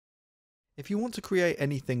If you want to create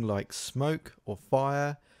anything like smoke or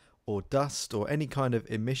fire or dust or any kind of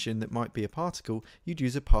emission that might be a particle, you'd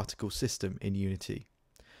use a particle system in Unity.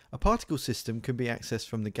 A particle system can be accessed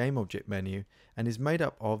from the Game Object menu and is made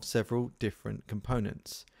up of several different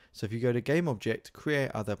components. So if you go to Game Object,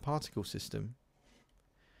 Create Other Particle System,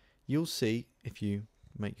 you'll see, if you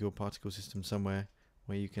make your particle system somewhere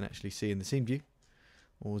where you can actually see in the scene view,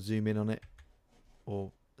 or zoom in on it,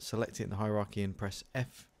 or select it in the hierarchy and press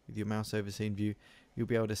F with your mouse over scene view, you'll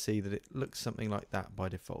be able to see that it looks something like that by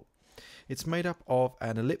default. It's made up of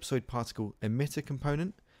an ellipsoid particle emitter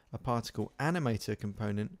component, a particle animator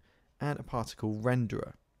component, and a particle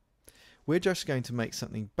renderer. We're just going to make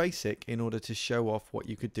something basic in order to show off what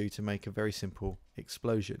you could do to make a very simple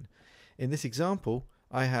explosion. In this example,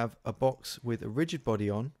 I have a box with a rigid body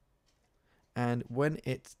on, and when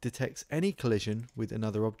it detects any collision with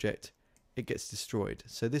another object, it gets destroyed.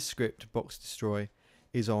 So this script, box destroy,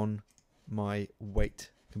 is on my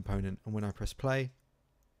weight component, and when I press play,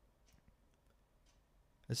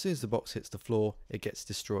 as soon as the box hits the floor, it gets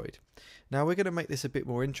destroyed. Now we're going to make this a bit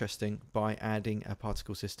more interesting by adding a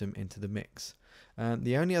particle system into the mix.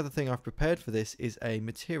 The only other thing I've prepared for this is a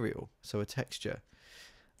material, so a texture.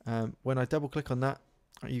 When I double click on that,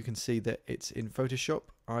 you can see that it's in Photoshop.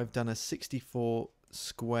 I've done a 64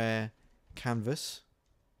 square canvas.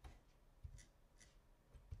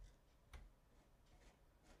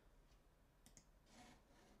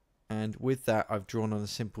 And with that, I've drawn on a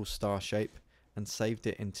simple star shape and saved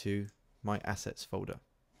it into my assets folder.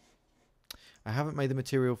 I haven't made the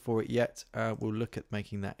material for it yet. We'll look at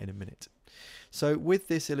making that in a minute. So with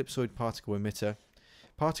this ellipsoid particle emitter,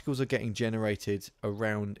 particles are getting generated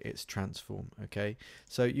around its transform. Okay,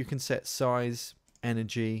 so you can set size,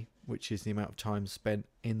 energy, which is the amount of time spent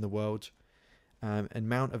in the world,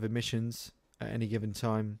 amount of emissions at any given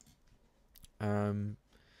time,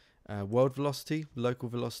 world velocity, local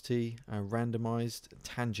velocity, randomized,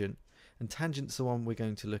 tangent. And tangent's the one we're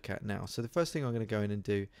going to look at now. So the first thing I'm going to go in and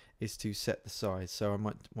do is to set the size. So I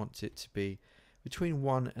might want it to be between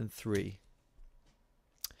 1 and 3.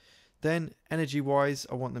 Then energy wise,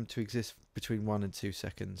 I want them to exist between 1 and 2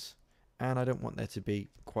 seconds. And I don't want there to be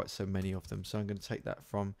quite so many of them. So I'm going to take that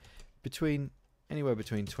from anywhere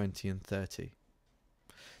between 20 and 30.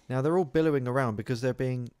 Now they're all billowing around because they're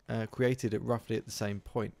being created at roughly at the same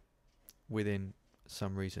point within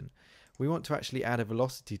some reason. We want to actually add a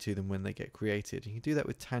velocity to them when they get created. You can do that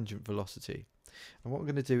with tangent velocity. And what we're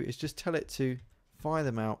going to do is just tell it to fire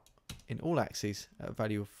them out in all axes at a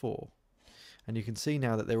value of 4. And you can see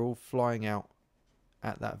now that they're all flying out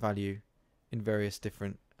at that value in various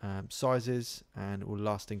different sizes and all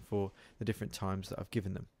lasting for the different times that I've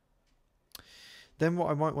given them. Then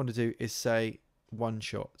what I might want to do is say one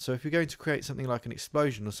shot. So if you're going to create something like an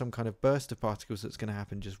explosion or some kind of burst of particles that's going to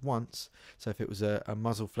happen just once, so if it was a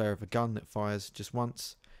muzzle flare of a gun that fires just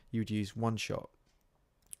once, you'd use one shot.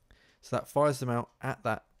 So that fires them out at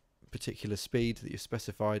that particular speed that you've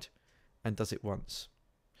specified and does it once.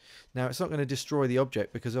 Now it's not going to destroy the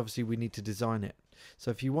object because obviously we need to design it.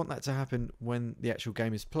 So if you want that to happen when the actual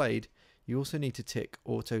game is played, you also need to tick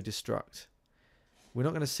auto destruct. We're not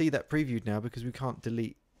going to see that previewed now because we can't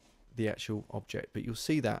delete the actual object, but you'll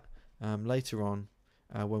see that later on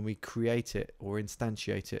when we create it or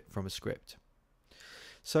instantiate it from a script.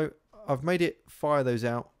 So I've made it fire those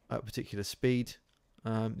out at a particular speed.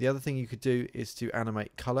 The other thing you could do is to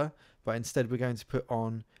animate color, but instead we're going to put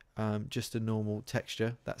on just a normal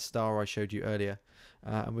texture, that star I showed you earlier,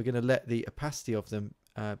 and we're going to let the opacity of them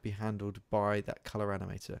be handled by that color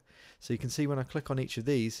animator. So you can see when I click on each of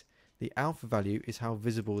these, the alpha value is how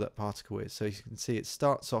visible that particle is. So you can see it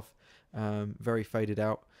starts off very faded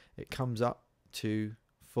out. It comes up to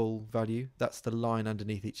full value. That's the line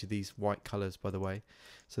underneath each of these white colors, by the way.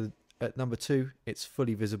 So at number 2, it's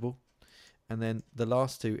fully visible. And then the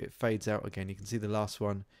last 2, it fades out again. You can see the last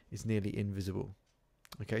one is nearly invisible.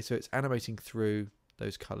 Okay, so it's animating through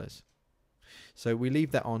those colors. So we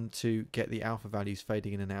leave that on to get the alpha values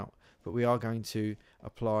fading in and out, but we are going to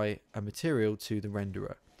apply a material to the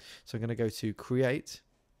renderer. So I'm going to go to create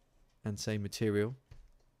and say material.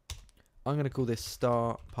 I'm going to call this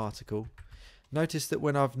star particle. Notice that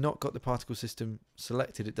when I've not got the particle system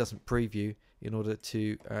selected, it doesn't preview in order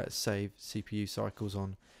to save CPU cycles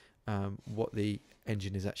on what the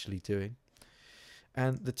engine is actually doing.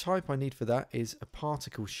 And the type I need for that is a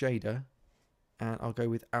particle shader, and I'll go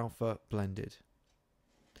with alpha blended.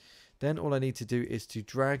 Then all I need to do is to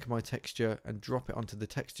drag my texture and drop it onto the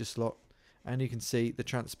texture slot, and you can see the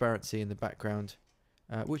transparency in the background,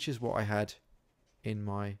 which is what I had in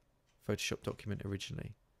my Photoshop document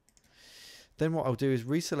originally. Then what I'll do is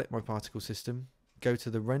reselect my particle system, go to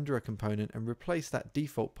the renderer component and replace that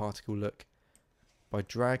default particle look by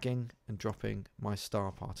dragging and dropping my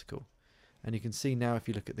star particle. And you can see now, if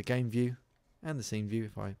you look at the game view and the scene view,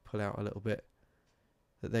 if I pull out a little bit,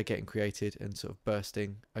 that they're getting created and sort of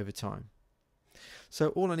bursting over time. So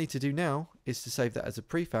all I need to do now is to save that as a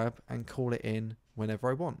prefab and call it in whenever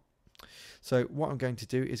I want. So what I'm going to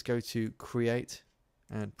do is go to create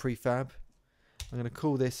and prefab. I'm going to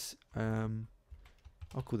call this,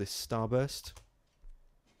 I'll call this starburst.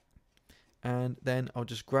 And then I'll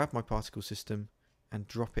just grab my particle system and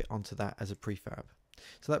drop it onto that as a prefab.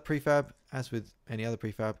 So that prefab, as with any other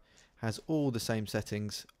prefab, has all the same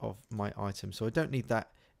settings of my item. So I don't need that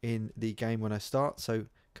in the game when I start. So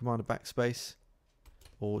Command backspace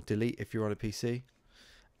or delete if you're on a PC.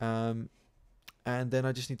 And then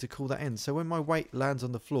I just need to call that in. So when my weight lands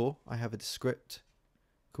on the floor, I have a script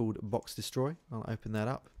called box destroy. I'll open that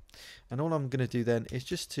up. And all I'm going to do then is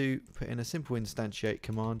just to put in a simple instantiate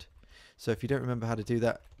command. So if you don't remember how to do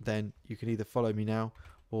that, then you can either follow me now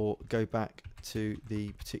or go back to the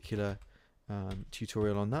particular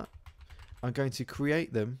tutorial on that. I'm going to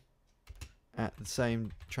create them at the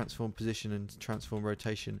same transform position and transform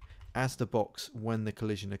rotation as the box when the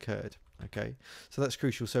collision occurred. Okay, so that's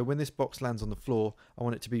crucial. So when this box lands on the floor, I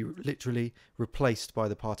want it to be literally replaced by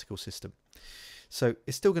the particle system. So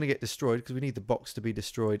it's still going to get destroyed because we need the box to be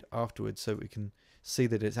destroyed afterwards, so we can see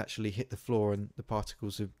that it's actually hit the floor and the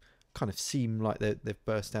particles have kind of seem like they've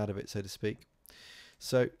burst out of it, so to speak.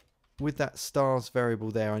 So with that stars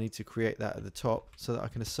variable there, I need to create that at the top so that I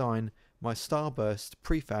can assign my starburst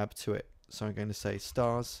prefab to it. So I'm going to say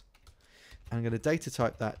stars, and I'm going to data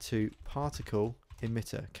type that to particle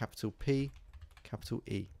emitter, capital P, capital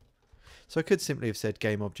E. So I could simply have said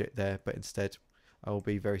game object there, but instead I will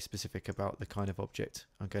be very specific about the kind of object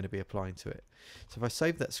I'm going to be applying to it. So if I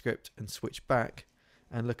save that script and switch back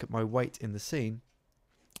and look at my weight in the scene,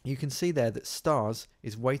 you can see there that stars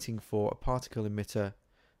is waiting for a particle emitter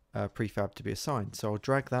prefab to be assigned. So I'll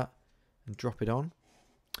drag that and drop it on.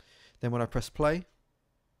 Then when I press play,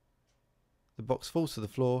 the box falls to the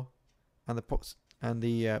floor and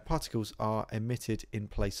the particles are emitted in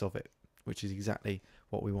place of it, which is exactly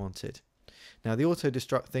what we wanted. Now the auto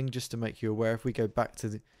destruct thing, just to make you aware, if we go back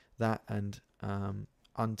to that and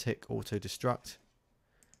untick auto destruct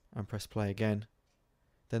and press play again,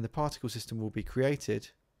 then the particle system will be created,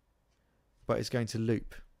 but it's going to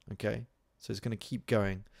loop. Okay, so it's going to keep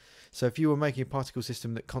going. So if you were making a particle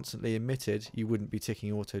system that constantly emitted, you wouldn't be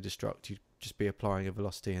ticking auto destruct, you'd just be applying a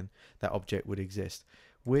velocity and that object would exist.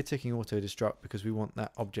 We're ticking auto destruct because we want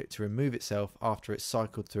that object to remove itself after it's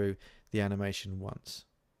cycled through the animation once.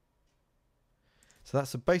 So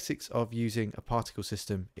that's the basics of using a particle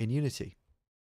system in Unity.